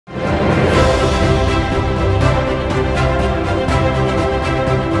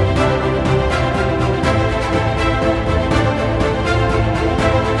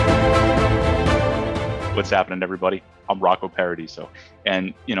happening, everybody? I'm Rocco Paradiso.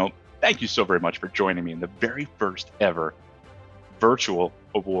 And, thank you so very much for joining me in the very first ever virtual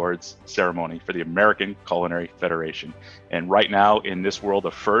awards ceremony for the American Culinary Federation. And right now, in this world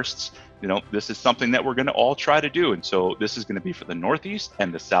of firsts, this is something that we're going to all try to do. And so this is going to be for the Northeast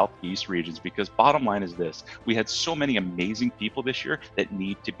and the Southeast regions, because bottom line is this: we had so many amazing people this year that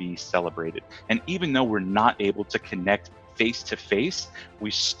need to be celebrated. And even though we're not able to connect face to face,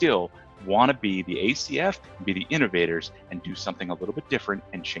 we still want to be the ACF, be the innovators, and do something a little bit different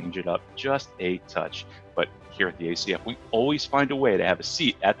and change it up just a touch. But here at the ACF, we always find a way to have a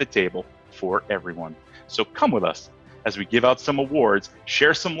seat at the table for everyone. So come with us as we give out some awards,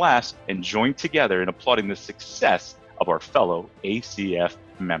 share some laughs, and join together in applauding the success of our fellow ACF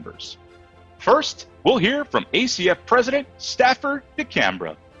members. First, we'll hear from ACF President Stafford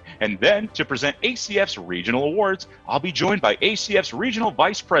DeCambra. And then, to present ACF's regional awards, I'll be joined by ACF's regional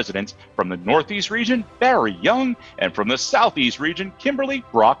vice presidents from the Northeast region, Barry Young, and from the Southeast region, Kimberly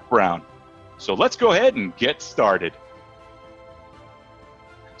Brock Brown. So let's go ahead and get started.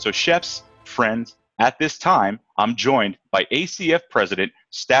 So chefs, friends, at this time, I'm joined by ACF President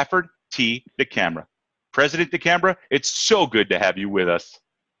Stafford T. DeCambra. President DeCambra, it's so good to have you with us.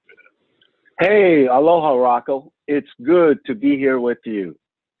 Hey, aloha, Rocco. It's good to be here with you.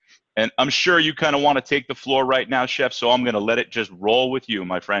 And I'm sure you kind of want to take the floor right now, Chef, so I'm going to let it just roll with you,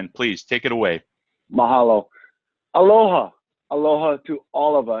 my friend. Please, take it away. Mahalo. Aloha. Aloha to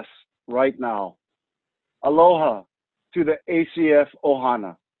all of us right now. Aloha to the ACF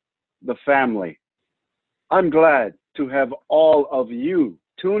Ohana, the family. I'm glad to have all of you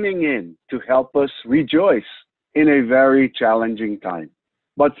tuning in to help us rejoice in a very challenging time.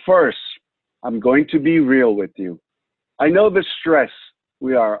 But first, I'm going to be real with you. I know the stress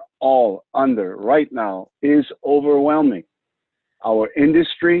we are all under right now is overwhelming. Our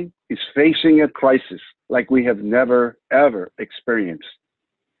industry is facing a crisis like we have never, ever experienced.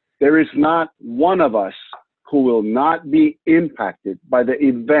 There is not one of us who will not be impacted by the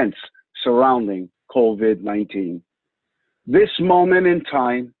events surrounding COVID-19. This moment in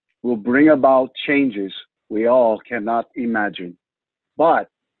time will bring about changes we all cannot imagine. But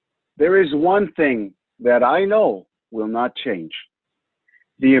there is one thing that I know will not change.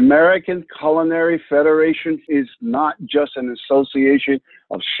 The American Culinary Federation is not just an association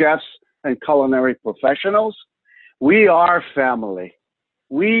of chefs and culinary professionals. We are family.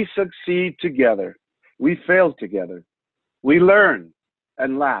 We succeed together. We fail together. We learn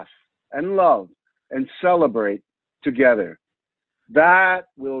and laugh and love and celebrate together. That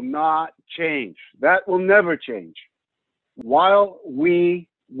will not change. That will never change. While we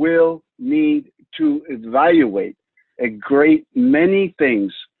will need to evaluate a great many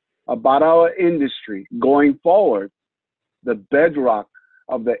things about our industry going forward, the bedrock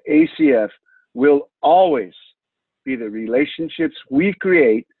of the ACF will always be the relationships we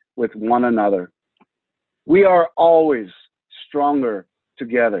create with one another. We are always stronger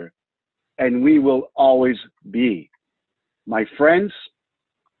together, and we will always be. My friends,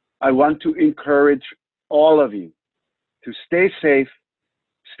 I want to encourage all of you to stay safe,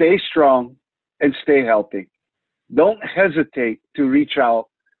 stay strong, and stay healthy. Don't hesitate to reach out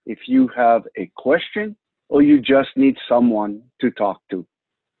if you have a question or you just need someone to talk to.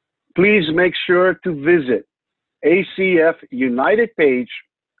 Please make sure to visit ACF United page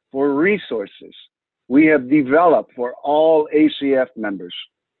for resources we have developed for all ACF members.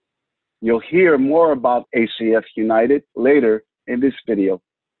 You'll hear more about ACF United later in this video.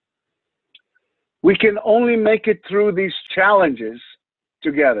 We can only make it through these challenges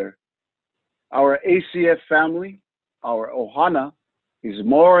together. Our ACF family, our Ohana, is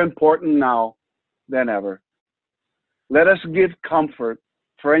more important now than ever. Let us give comfort,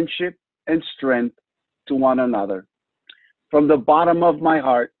 friendship, and strength to one another. From the bottom of my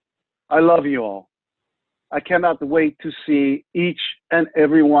heart, I love you all. I cannot wait to see each and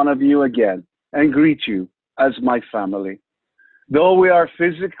every one of you again and greet you as my family. Though we are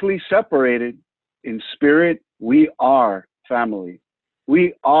physically separated, in spirit, we are family.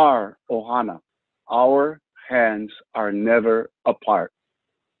 We are Ohana. Our hands are never apart.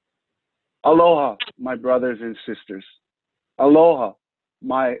 Aloha, my brothers and sisters. Aloha,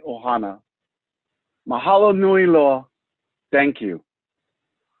 my Ohana. Mahalo nui loa. Thank you.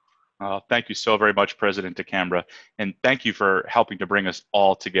 Thank you so very much, President DeCambra, and thank you for helping to bring us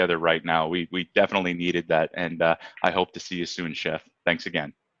all together right now. We definitely needed that, and I hope to see you soon, Chef. Thanks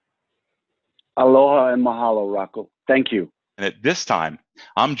again. Aloha and mahalo, Rocco. Thank you. And at this time,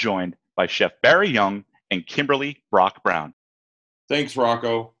 I'm joined by Chef Barry Young and Kimberly Brock Brown. Thanks,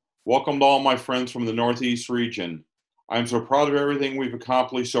 Rocco. Welcome to all my friends from the Northeast region. I'm so proud of everything we've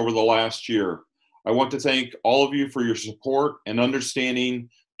accomplished over the last year. I want to thank all of you for your support and understanding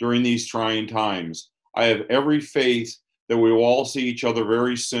during these trying times. I have every faith that we will all see each other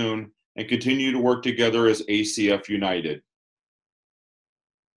very soon and continue to work together as ACF United.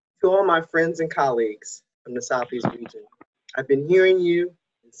 To all my friends and colleagues from the Southeast region, I've been hearing you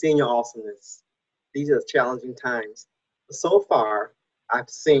and seeing your awesomeness. These are challenging times. But so far, I've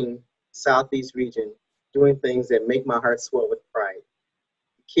seen the Southeast region doing things that make my heart swell with pride.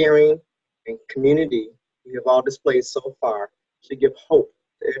 The caring and community you have all displayed so far should give hope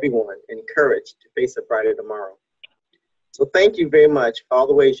to everyone and courage to face a brighter tomorrow. So thank you very much for all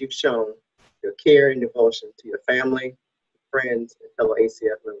the ways you've shown your care and devotion to your family, friends, and fellow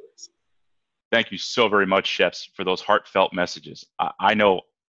ACF members. Thank you so very much, chefs, for those heartfelt messages. I know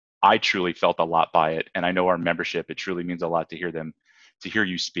I truly felt a lot by it, and I know our membership, it truly means a lot to hear them, to hear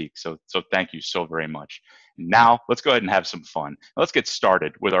you speak. So thank you so very much. Now, let's go ahead and have some fun. Let's get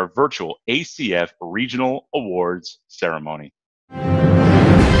started with our virtual ACF Regional Awards ceremony.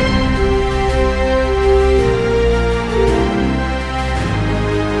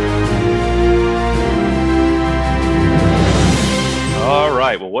 All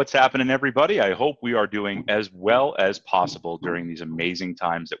right, well, what's happening, everybody? I hope we are doing as well as possible during these amazing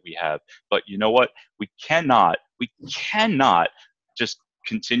times that we have. But you know what? We cannot just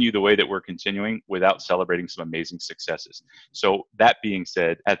continue the way that we're continuing without celebrating some amazing successes. So that being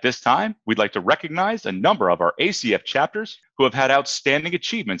said, at this time, we'd like to recognize a number of our ACF chapters who have had outstanding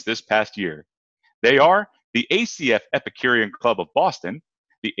achievements this past year. They are the ACF Epicurean Club of Boston,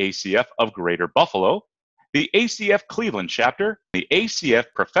 the ACF of Greater Buffalo, the ACF Cleveland chapter, the ACF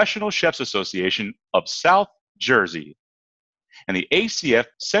Professional Chefs Association of South Jersey, and the ACF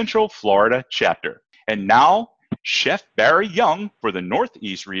Central Florida chapter. And now, Chef Barry Young for the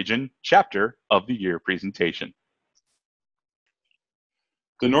Northeast Region Chapter of the Year presentation.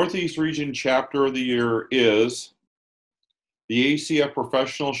 The Northeast Region Chapter of the Year is the ACF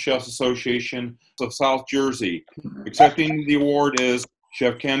Professional Chefs Association of South Jersey. Accepting the award is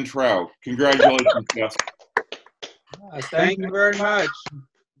Chef Ken Trout. Congratulations, Chef. Thank you very much.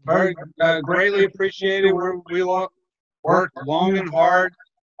 Very greatly appreciated. We worked long and hard.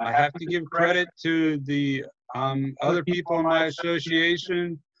 I have to give credit to the other people in my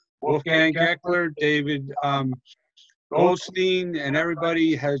association, Wolfgang Eckler, David Goldstein, and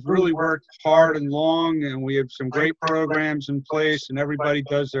everybody has really worked hard and long, and we have some great programs in place, and everybody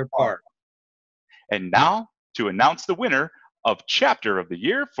does their part. And now, to announce the winner of Chapter of the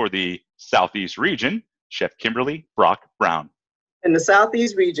Year for the Southeast Region, Chef Kimberly Brock Brown. In the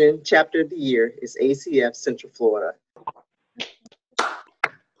Southeast Region, Chapter of the Year is ACF Central Florida.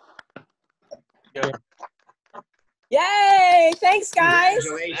 Yay! Thanks, guys.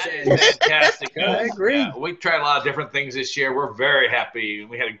 Congratulations. Fantastic. I agree. We tried a lot of different things this year. We're very happy.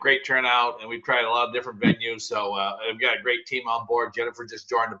 We had a great turnout, and we've tried a lot of different venues. So we've got a great team on board. Jennifer just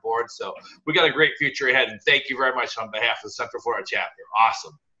joined the board. So we got a great future ahead. And thank you very much on behalf of the Central Florida chapter.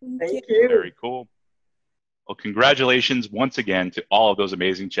 Awesome. Thank you. Very cool. Well, congratulations once again to all of those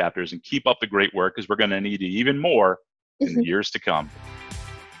amazing chapters, and keep up the great work, because we're going to need even more in the years to come.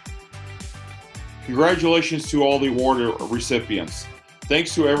 Congratulations to all the award recipients.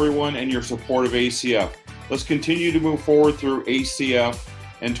 Thanks to everyone and your support of ACF. Let's continue to move forward through ACF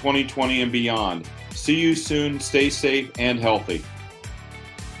and 2020 and beyond. See you soon. Stay safe and healthy.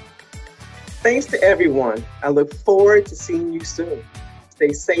 Thanks to everyone. I look forward to seeing you soon.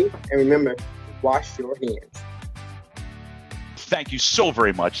 Stay safe and remember to wash your hands. Thank you so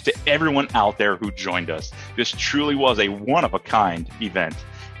very much to everyone out there who joined us. This truly was a one-of-a-kind event.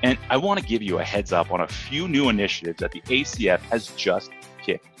 And I want to give you a heads up on a few new initiatives that the ACF has just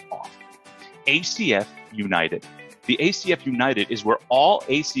kicked off. ACF United. The ACF United is where all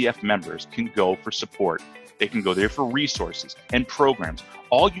ACF members can go for support. They can go there for resources and programs,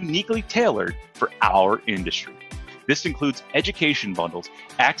 all uniquely tailored for our industry. This includes education bundles,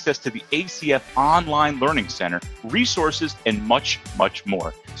 access to the ACF Online Learning Center, resources, and much, much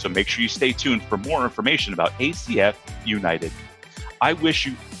more. So make sure you stay tuned for more information about ACF United. I wish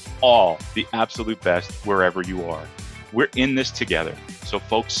you all the absolute best wherever you are. We're in this together. So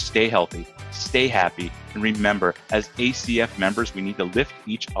folks, stay healthy, stay happy, and remember, as ACF members, we need to lift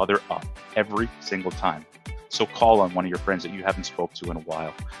each other up every single time. So call on one of your friends that you haven't spoke to in a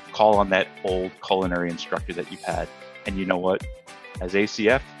while. Call on that old culinary instructor that you've had. And you know what? As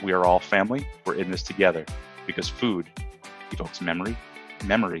ACF, we are all family. We're in this together, because food evokes memory.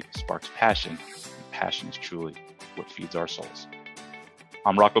 Memory sparks passion. And passion is truly what feeds our souls.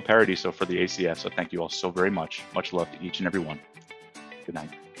 I'm Rocco Paradiso for the ACF, so thank you all so very much. Much love to each and every one. Good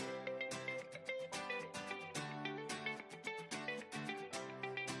night.